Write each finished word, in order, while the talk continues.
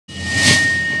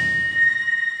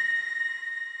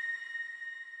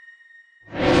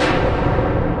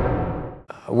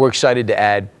We're excited to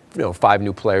add 5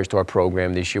 new players to our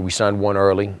program this year. We signed 1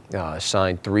 early,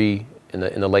 signed 3 in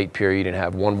the late period, and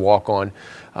have 1 walk-on.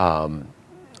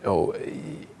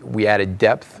 We added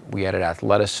depth, we added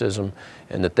athleticism,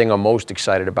 and the thing I'm most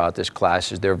excited about this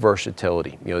class is their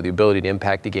versatility. The ability to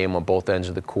impact the game on both ends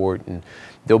of the court, and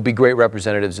they'll be great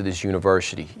representatives of this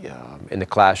university in the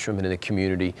classroom and in the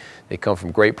community. They come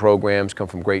from great programs, come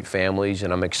from great families,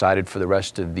 and I'm excited for the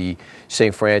rest of the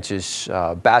St. Francis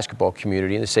basketball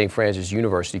community and the St. Francis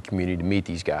University community to meet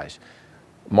these guys.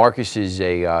 Marcus is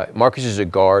a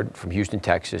guard from Houston,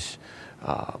 Texas,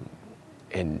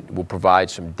 and will provide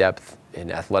some depth and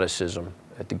athleticism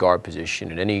at the guard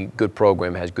position. And any good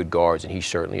program has good guards, and he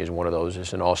certainly is one of those.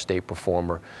 He's an all-state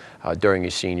performer during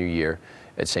his senior year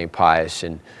at St. Pius,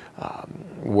 and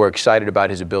we're excited about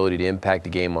his ability to impact the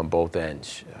game on both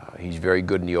ends. He's very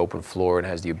good in the open floor and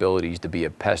has the abilities to be a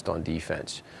pest on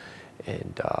defense.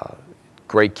 And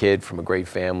great kid from a great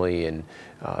family, and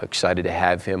excited to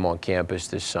have him on campus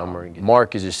this summer.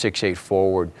 Mark is a 6'8"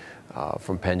 forward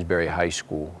from Pennsbury High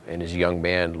School, and as a young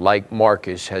man, like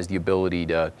Marcus, has the ability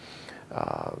to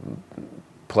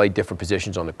play different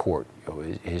positions on the court.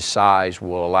 His size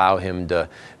will allow him to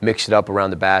mix it up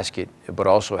around the basket, but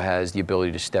also has the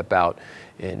ability to step out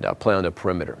and play on the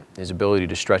perimeter. His ability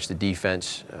to stretch the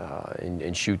defense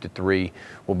and shoot the 3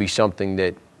 will be something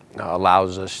that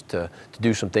allows us to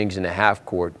do some things in the half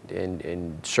court,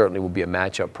 and certainly will be a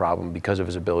matchup problem because of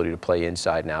his ability to play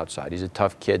inside and outside. He's a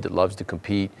tough kid that loves to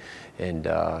compete, and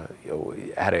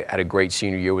had a great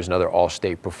senior year, was another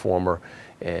all-state performer,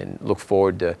 and look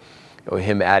forward to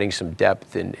him adding some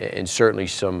depth and certainly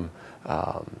some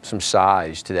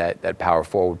size to that power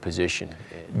forward position.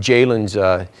 Jalen's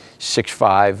a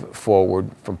 6'5" forward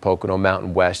from Pocono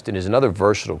Mountain West, and is another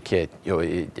versatile kid.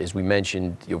 As we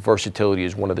mentioned, versatility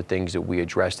is one of the things that we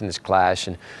addressed in this class,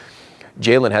 and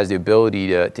Jalen has the ability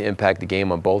to impact the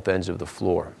game on both ends of the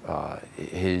floor.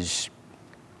 His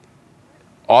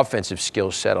offensive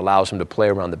skill set allows him to play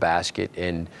around the basket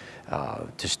and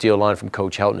to steal line from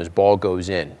Coach Helton as ball goes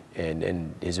in,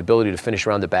 and his ability to finish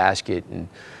around the basket and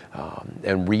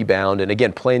rebound, and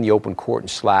again, play in the open court and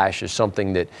slash is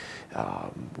something that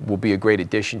will be a great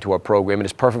addition to our program, and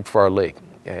it's perfect for our league.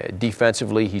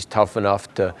 Defensively, he's tough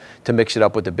enough to mix it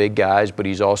up with the big guys, but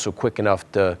he's also quick enough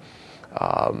to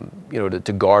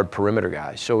to guard perimeter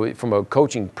guys. So from a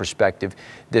coaching perspective,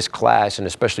 this class, and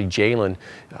especially Jalen,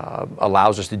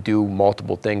 allows us to do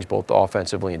multiple things, both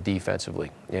offensively and defensively.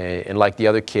 And like the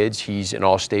other kids, he's an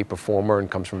all-state performer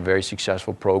and comes from a very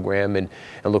successful program, and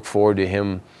look forward to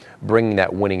him bringing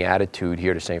that winning attitude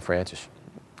here to St. Francis.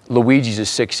 Luigi's a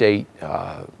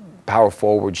 6'8", power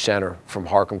forward center from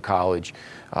Harcum College,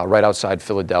 right outside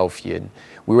Philadelphia. And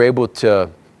we were able to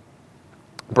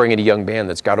bring in a young man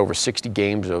that's got over 60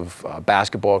 games of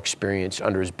basketball experience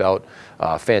under his belt,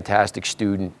 fantastic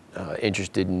student,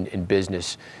 interested in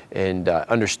business, and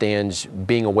understands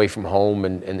being away from home,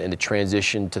 and the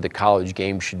transition to the college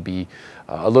game should be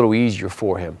a little easier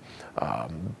for him.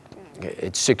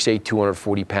 At 6'8",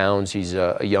 240 pounds, he's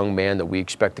a young man that we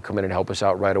expect to come in and help us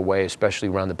out right away, especially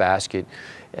around the basket.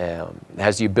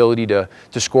 Has the ability to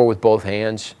score with both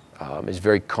hands, is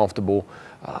very comfortable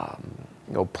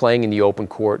playing in the open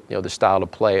court, the style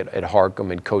of play at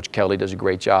Harcum, and Coach Kelly does a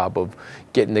great job of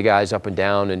getting the guys up and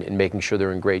down and making sure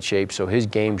they're in great shape. So his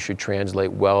game should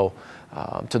translate well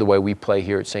to the way we play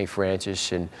here at St.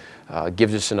 Francis, and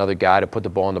gives us another guy to put the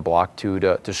ball on the block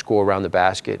to score around the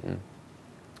basket and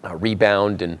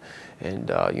rebound and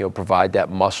provide that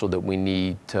muscle that we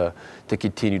need to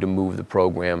continue to move the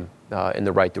program in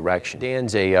the right direction.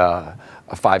 Dan's a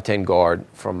 5'10" guard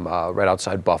from right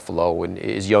outside Buffalo, and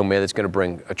is a young man that's going to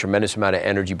bring a tremendous amount of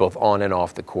energy both on and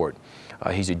off the court.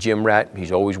 He's a gym rat.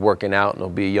 He's always working out, and he'll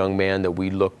be a young man that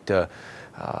we look to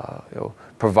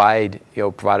provide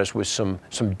us with some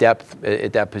depth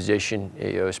at that position,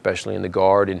 especially in the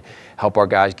guard, and help our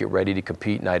guys get ready to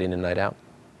compete night in and night out.